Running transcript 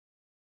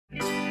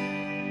With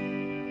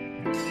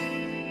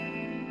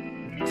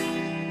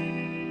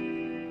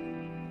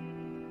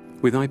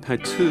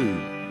iPad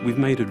 2, we've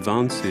made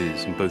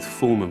advances in both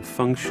form and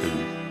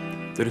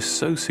function that are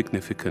so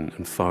significant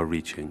and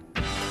far-reaching.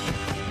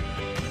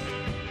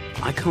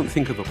 I can't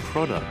think of a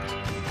product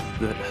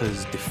that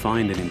has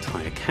defined an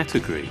entire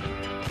category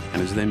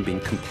and has then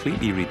been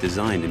completely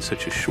redesigned in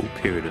such a short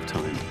period of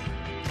time.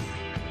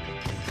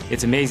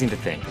 It's amazing to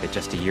think that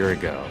just a year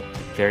ago,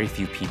 very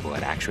few people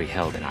had actually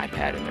held an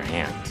iPad in their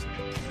hands.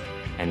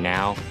 And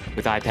now,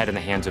 with iPad in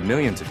the hands of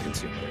millions of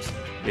consumers,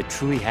 it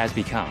truly has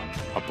become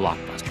a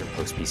blockbuster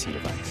post-PC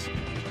device.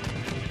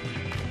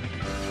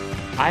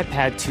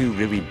 iPad 2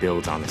 really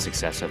builds on the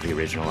success of the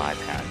original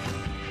iPad.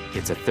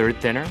 It's a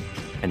third thinner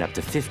and up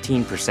to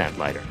 15%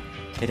 lighter.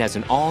 It has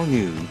an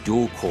all-new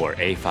dual-core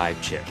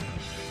A5 chip,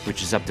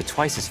 which is up to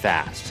twice as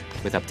fast,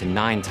 with up to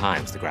 9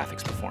 times the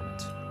graphics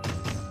performance.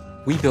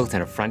 We built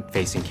in a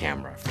front-facing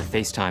camera for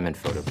FaceTime and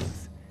photo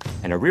booth,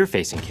 and a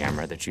rear-facing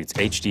camera that shoots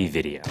HD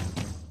video.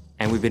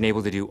 And we've been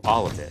able to do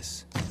all of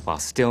this while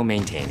still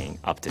maintaining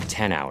up to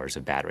 10 hours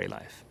of battery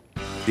life.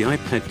 The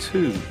iPad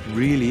 2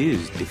 really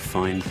is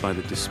defined by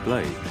the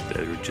display.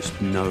 There are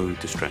just no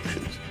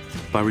distractions.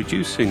 By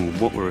reducing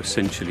what were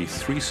essentially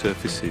 3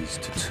 surfaces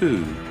to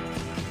 2,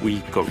 we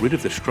got rid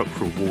of the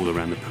structural wall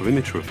around the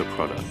perimeter of the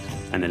product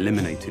and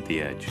eliminated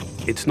the edge.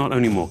 It's not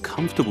only more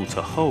comfortable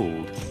to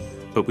hold,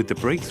 but with the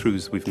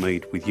breakthroughs we've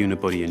made with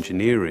unibody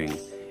engineering,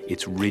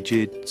 it's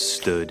rigid,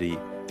 sturdy,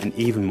 and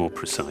even more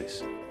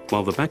precise.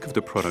 While the back of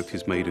the product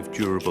is made of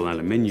durable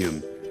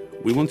aluminium,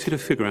 we wanted to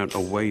figure out a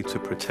way to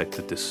protect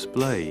the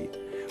display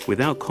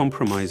without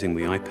compromising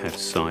the iPad's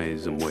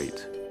size and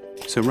weight.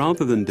 So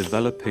rather than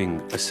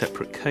developing a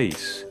separate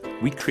case,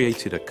 we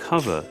created a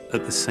cover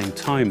at the same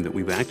time that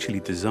we were actually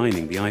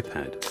designing the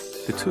iPad.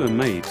 The two are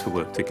made to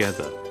work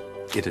together.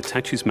 It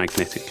attaches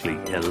magnetically,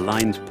 it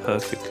aligns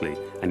perfectly,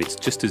 and it's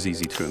just as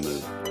easy to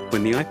remove.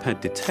 When the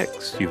iPad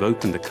detects you've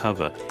opened the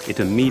cover, it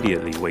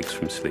immediately wakes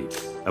from sleep.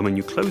 And when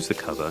you close the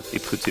cover,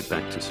 it puts it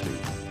back to sleep.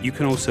 You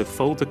can also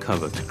fold the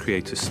cover to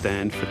create a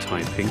stand for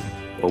typing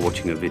or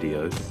watching a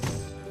video.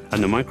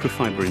 And the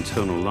microfiber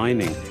internal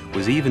lining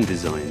was even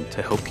designed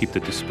to help keep the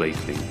display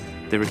clean.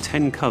 There are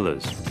 10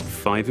 colors,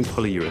 5 in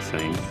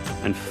polyurethane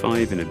and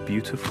 5 in a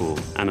beautiful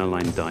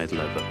aniline dyed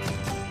leather.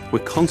 We're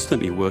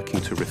constantly working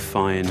to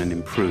refine and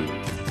improve,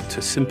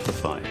 to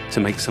simplify, to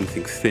make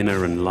something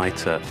thinner and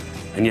lighter,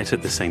 and yet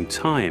at the same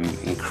time,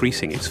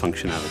 increasing its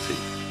functionality.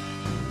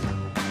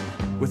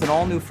 With an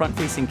all-new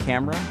front-facing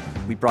camera,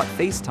 we brought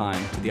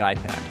FaceTime to the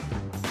iPad.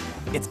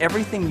 It's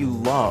everything you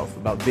love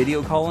about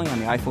video calling on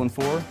the iPhone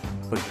 4,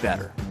 but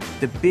better.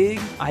 The big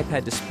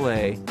iPad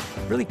display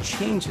really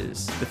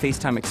changes the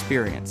FaceTime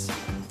experience.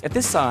 At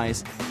this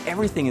size,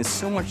 everything is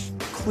so much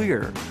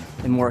clearer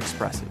and more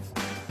expressive.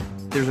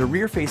 There's a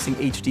rear-facing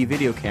HD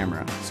video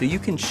camera, so you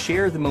can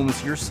share the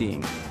moments you're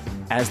seeing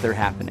as they're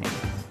happening.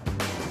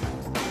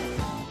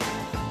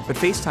 But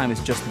FaceTime is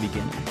just the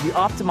beginning. We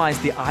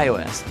optimized the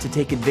iOS to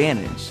take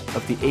advantage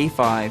of the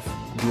A5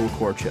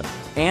 dual-core chip.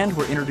 And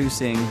we're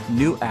introducing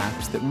new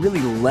apps that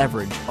really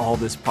leverage all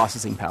this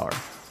processing power,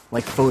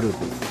 like Photo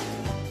Booth.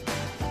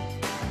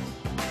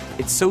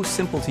 It's so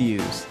simple to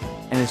use,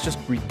 and it's just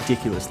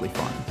ridiculously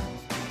fun.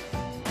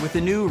 With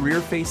the new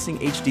rear-facing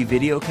HD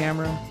video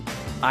camera,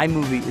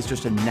 iMovie is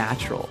just a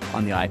natural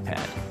on the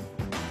iPad.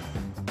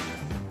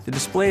 The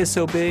display is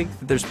so big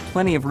that there's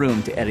plenty of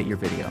room to edit your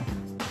video.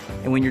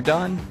 And when you're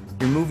done,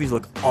 your movies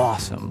look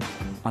awesome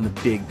on the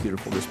big,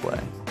 beautiful display.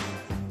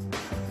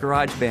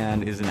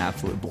 GarageBand is an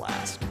absolute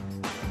blast.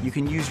 You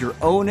can use your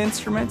own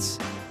instruments,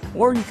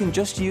 or you can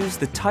just use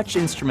the touch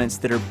instruments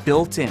that are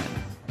built in.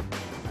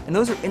 And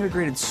those are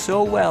integrated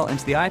so well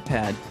into the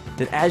iPad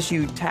that as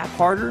you tap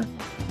harder,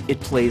 it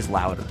plays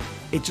louder.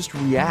 It just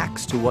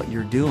reacts to what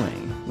you're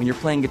doing. When you're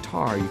playing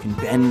guitar, you can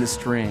bend the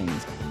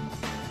strings.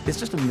 It's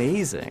just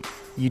amazing.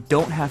 You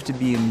don't have to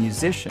be a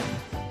musician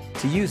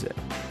to use it.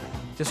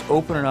 Just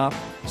open it up,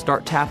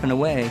 start tapping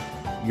away,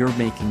 you're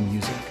making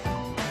music.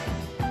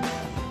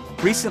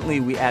 Recently,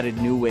 we added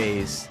new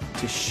ways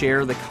to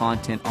share the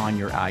content on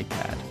your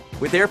iPad.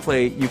 With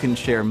AirPlay, you can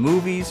share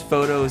movies,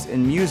 photos,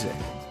 and music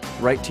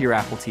right to your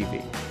Apple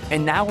TV.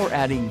 And now we're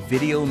adding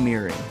video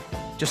mirroring.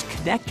 Just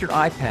connect your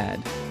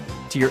iPad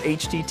to your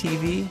HD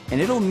TV,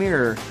 and it'll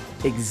mirror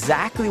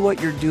exactly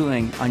what you're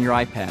doing on your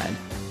iPad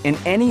in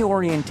any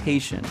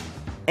orientation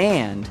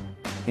and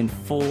in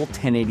full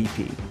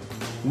 1080p.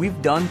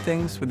 We've done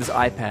things with this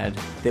iPad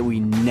that we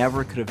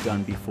never could have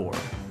done before.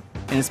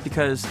 And it's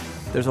because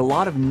there's a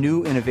lot of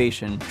new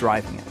innovation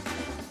driving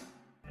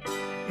it.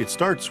 It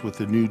starts with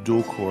the new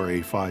dual-core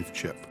A5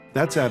 chip.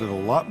 That's added a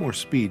lot more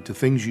speed to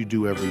things you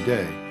do every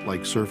day,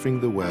 like surfing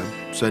the web,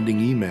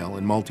 sending email,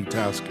 and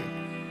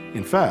multitasking.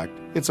 In fact,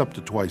 it's up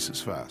to twice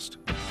as fast.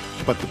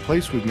 But the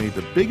place we've made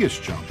the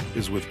biggest jump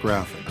is with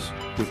graphics,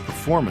 with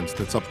performance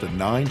that's up to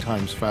 9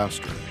 times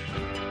faster.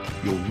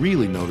 You'll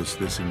really notice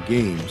this in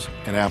games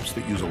and apps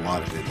that use a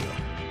lot of video.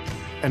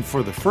 And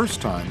for the first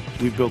time,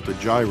 we've built a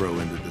gyro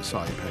into this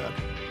iPad.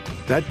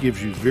 That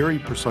gives you very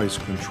precise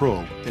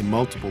control in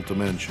multiple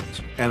dimensions,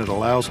 and it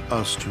allows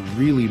us to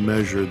really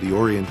measure the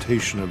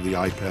orientation of the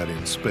iPad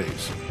in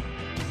space.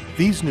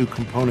 These new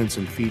components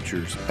and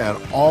features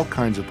add all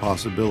kinds of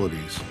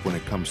possibilities when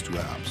it comes to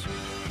apps.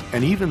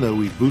 And even though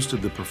we've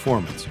boosted the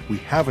performance, we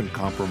haven't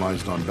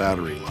compromised on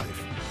battery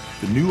life.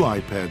 The new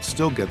iPad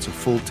still gets a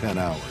full 10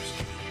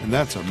 hours, and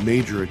that's a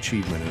major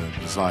achievement in a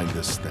design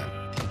this thin.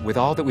 With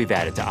all that we've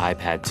added to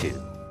iPad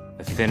 2,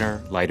 the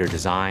thinner, lighter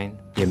design,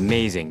 the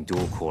amazing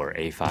dual-core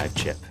A5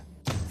 chip,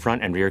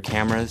 front and rear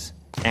cameras,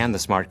 and the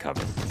smart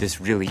cover, this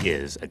really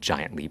is a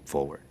giant leap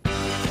forward.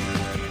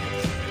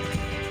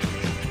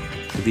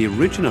 The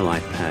original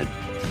iPad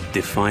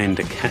defined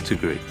a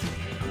category,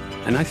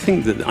 and I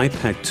think that the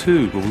iPad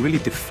 2 will really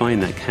define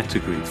that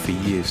category for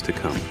years to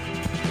come.